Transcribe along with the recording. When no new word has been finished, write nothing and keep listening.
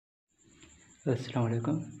अस्सलाम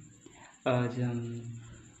वालेकुम। आज हम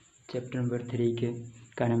चैप्टर नंबर 3 के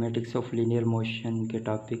काइनेमेटिक्स ऑफ लीनियर मोशन के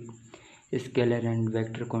topic scalar and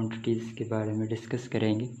vector quantities के बारे में डिस्कस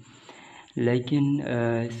करेंगे। लेकिन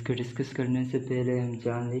इसको डिस्कस करने से पहले हम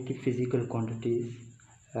जान लें कि फ़िज़िकल क्वांटिटीज़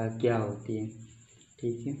क्या होती हैं।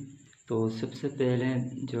 ठीक है, तो सबसे पहले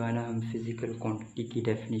जो है ना हम फ़िज़िकल क्वांटिटी की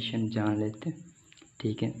डेफिनेशन जान लेते हैं।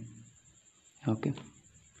 ठीक है, okay.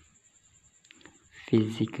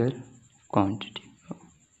 Physical quantity,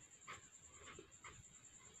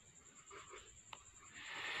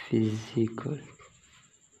 physical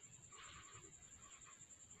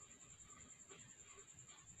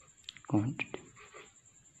quantity.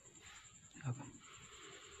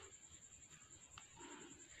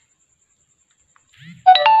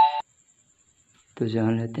 तो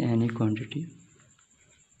जान लेते हैं any quantity,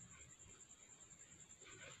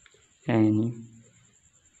 any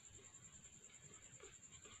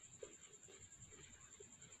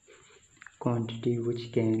quantity which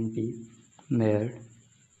can be measured,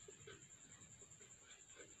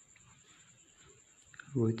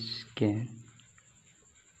 which can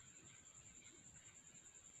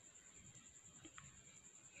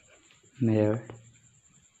measured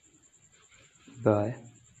by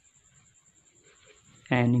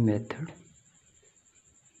any method,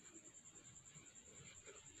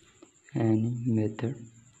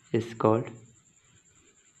 is called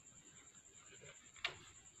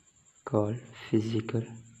physical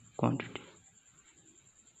quantity.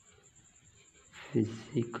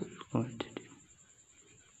 Physical quantity.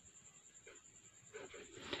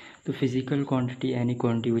 तो physical quantity any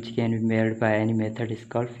quantity which can be measured by any method is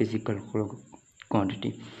called physical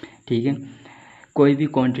quantity. ठीक है, कोई भी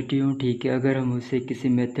quantity हो, ठीक है, अगर हम उसे किसी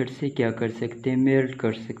मेथड से क्या कर सकते हैं, मेजर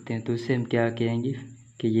कर सकते हैं, तो उसे हम क्या कहेंगे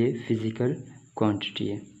कि ये फिजिकल क्वांटिटी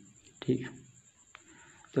है। ठीक,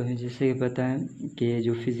 तो जैसे पता है कि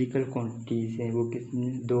जो फिजिकल क्वांटिटीज़ हैं वो कितने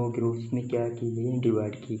दो ग्रुप्स में क्या की गई,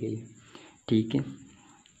 डिवाइड की गई। ठीक है,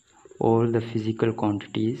 ऑल द फिजिकल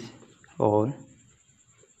क्वांटिटीज़, और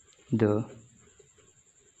the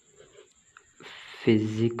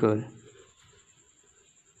physical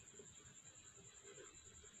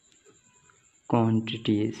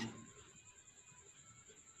quantities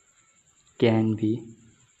can be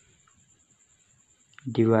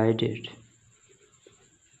divided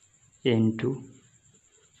into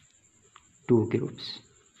two groups।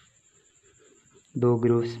 दो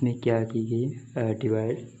ग्रुप्स में क्या की गई,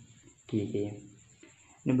 डिवाइड की गई है।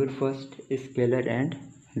 Number first, scalar and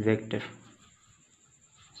vector.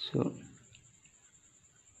 So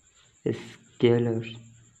scalar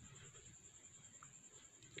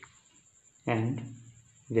and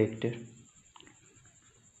vector,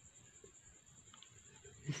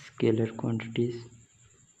 scalar quantities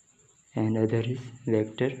and other is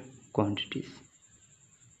vector quantities,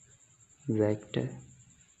 vector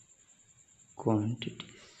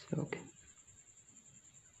quantities। okay,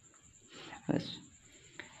 बस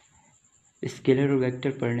स्केलर और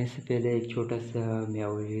वेक्टर पढ़ने से पहले एक छोटा सा मैं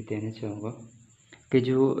ओवरव्यू देना चाहूँगा कि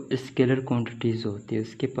जो स्केलर क्वांटिटीज़ होती है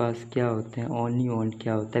उसके पास क्या होते हैं, ओनली वन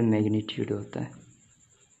क्या होता है, मैग्नीट्यूड होता है,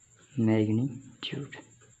 magnitude.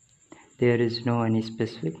 There is no any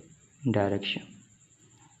specific direction.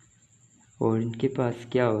 और इनके पास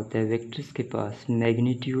क्या होता है, वेक्टर्स के पास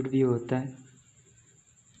मैग्नीट्यूड भी होता है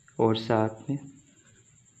और साथ में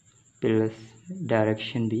प्लस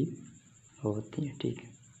डायरेक्शन भी होती है। ठीक है,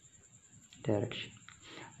 डायरेक्शन।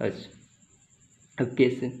 अच्छा, अब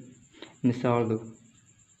कैसे, मिसाल दो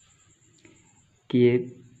कि ये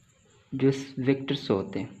जो वेक्टर्स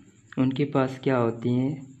होते हैं उनके पास क्या होती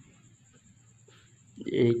हैं,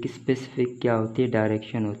 एक स्पेसिफिक क्या होती है,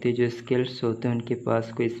 डायरेक्शन होती है। जो स्केलर्स होते हैं उनके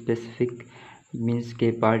पास कोई स्पेसिफिक मीन्स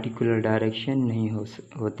के पार्टिकुलर डायरेक्शन नहीं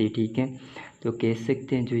होती। ठीक है, तो कह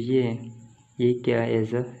सकते हैं जो ये क्या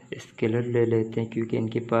एज अ स्केलर ले लेते हैं क्योंकि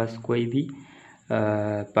इनके पास कोई भी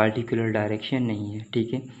पार्टिकुलर डायरेक्शन नहीं है।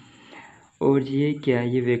 ठीक है, और ये क्या,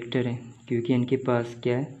 ये वेक्टर है क्योंकि इनके पास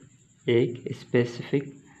क्या है, एक स्पेसिफिक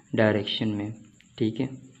डायरेक्शन में। ठीक है,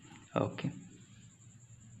 ओके।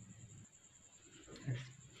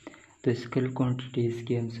 तो स्केलर क्वांटिटीज़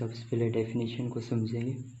की हम सबसे पहले डेफिनेशन को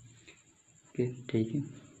समझेंगे। ओके, ठीक है,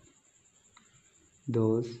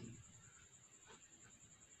 those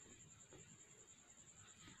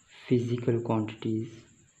physical quantities,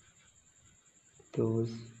 those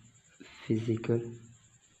physical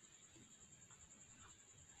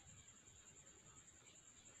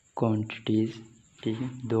quantities, ठीक है,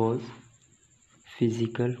 those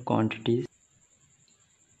physical quantities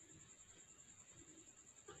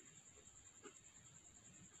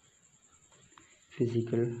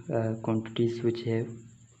which have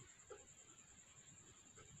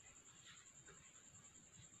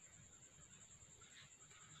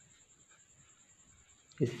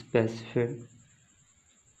specified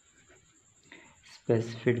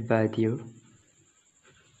by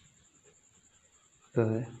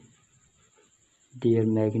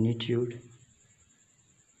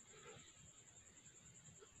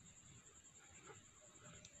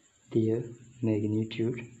their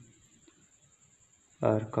magnitude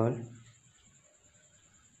are called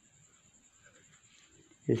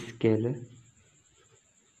scalar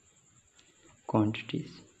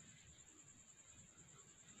quantities.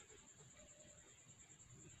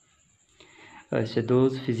 So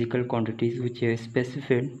those physical quantities which are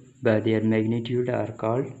specified by their magnitude are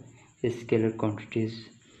called scalar quantities.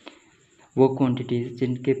 वो quantities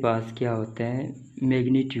जिनके पास क्या होता है,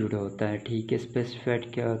 magnitude होता है, ठीक है। स्पेसिफाइड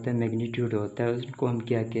क्या होता है, मैग्नीट्यूड होता है, उसको हम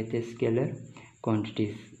क्या कहते हैं, स्केलर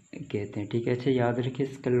क्वांटिटीज़ कहते हैं, ठीक है। अच्छा याद रखिए,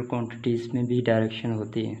 स्केलर क्वांटिटीज़ में भी डायरेक्शन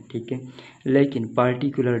होती है, ठीक है, लेकिन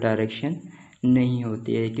पार्टिकुलर डायरेक्शन नहीं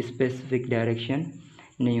होती है, एक स्पेसिफिक डायरेक्शन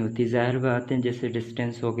नहीं होती। ज़ाहिर बात है, जैसे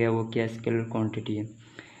डिस्टेंस हो गया, वो क्या स्केलर क्वांटिटी है,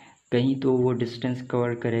 कहीं तो वो डिस्टेंस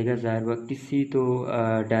कवर करेगा, ज़ाहिर बात किसी तो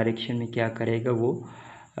डायरेक्शन में क्या करेगा, वो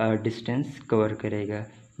डिस्टेंस कवर करेगा,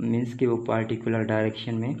 मीन्स कि वो पार्टिकुलर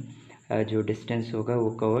डायरेक्शन में जो डिस्टेंस होगा वो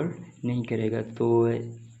कवर नहीं करेगा। तो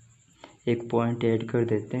एक पॉइंट ऐड कर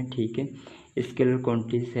देते हैं, ठीक है। Scalar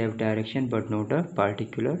quantities have direction but not a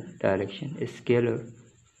particular direction. Scalar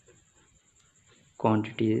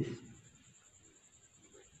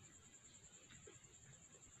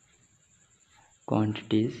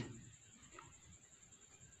quantities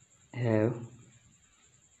have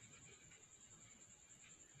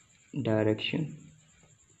direction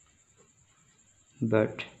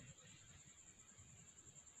but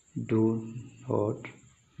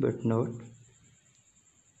not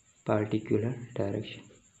particular direction,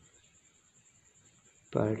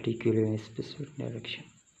 particular specific direction,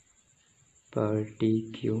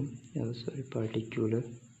 particular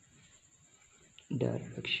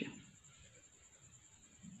direction।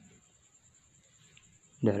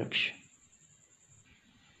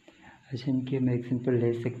 अच्छा, इनके हम एग्जाम्पल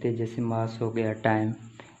ले सकते हैं, जैसे मास हो गया, टाइम,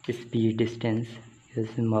 स्पीड, डिस्टेंस।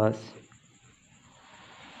 जैसे मास,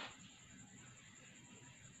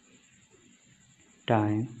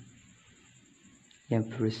 टाइम या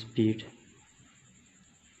फिर स्पीड,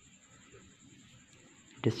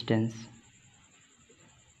 डिस्टेंस,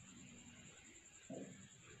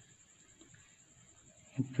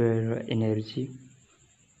 फिर एनर्जी,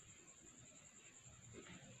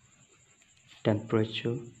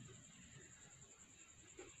 टेम्परेचर,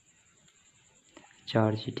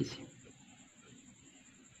 चार्ज, etc।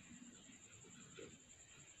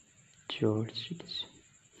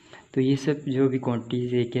 तो ये सब जो भी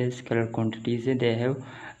क्वांटिटीज़ है, क्या स्केलर क्वांटिटीज़ है, they have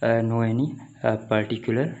no any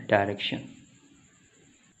particular direction.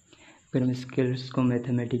 अगर हम स्केलर्स को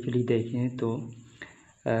मैथमेटिकली देखें तो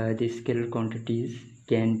the scalar quantities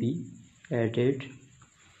can be added,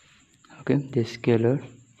 okay. The scalar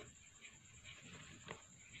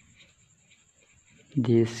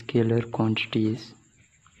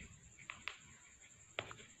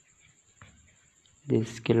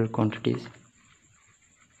quantities,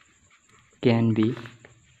 can be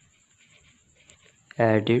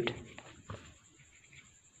added,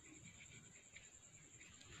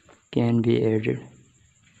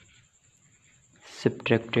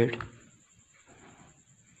 subtracted,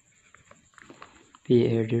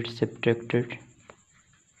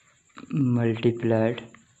 multiplied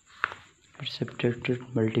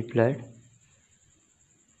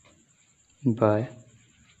by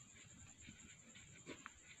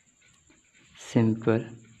simple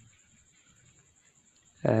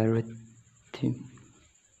arithmetic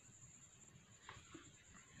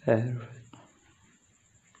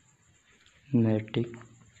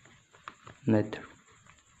method.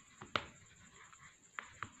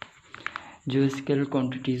 जो स्केलर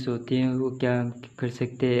क्वांटिटीज़ होती हैं वो क्या कर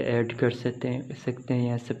सकते हैं, ऐड कर सकते हैं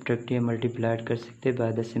या सब्ट्रैक्ट या मल्टीप्लाइड कर सकते हैं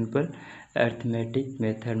by the simple arithmetic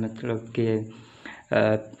method, मतलब कि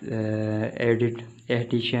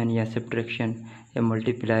एडिशन या सब्ट्रैक्शन या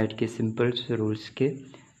मल्टीप्लाइड के सिंपल रूल्स के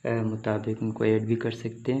मुताबिक उनको ऐड भी कर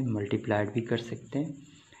सकते हैं, मल्टीप्लाइड भी कर सकते हैं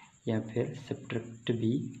या फिर सब्ट्रैक्ट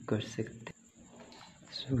भी कर सकते हैं।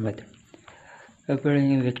 सो मेथड। अब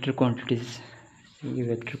पढ़ेंगे वेक्टर क्वांटिटीज़। ये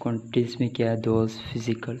वेक्टर क्वांटिटीज़ में क्या है, those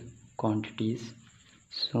physical quantities,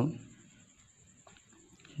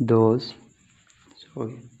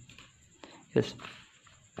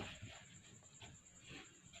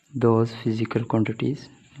 those physical quantities,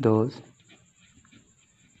 those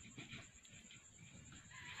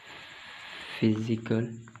physical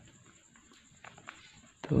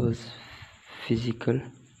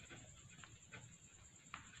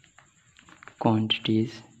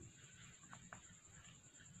quantities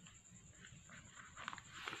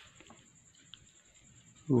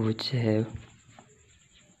which have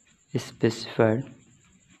specified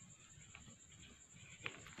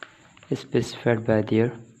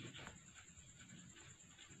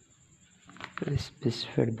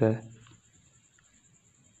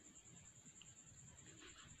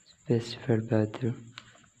by their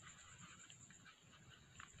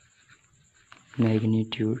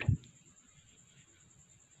magnitude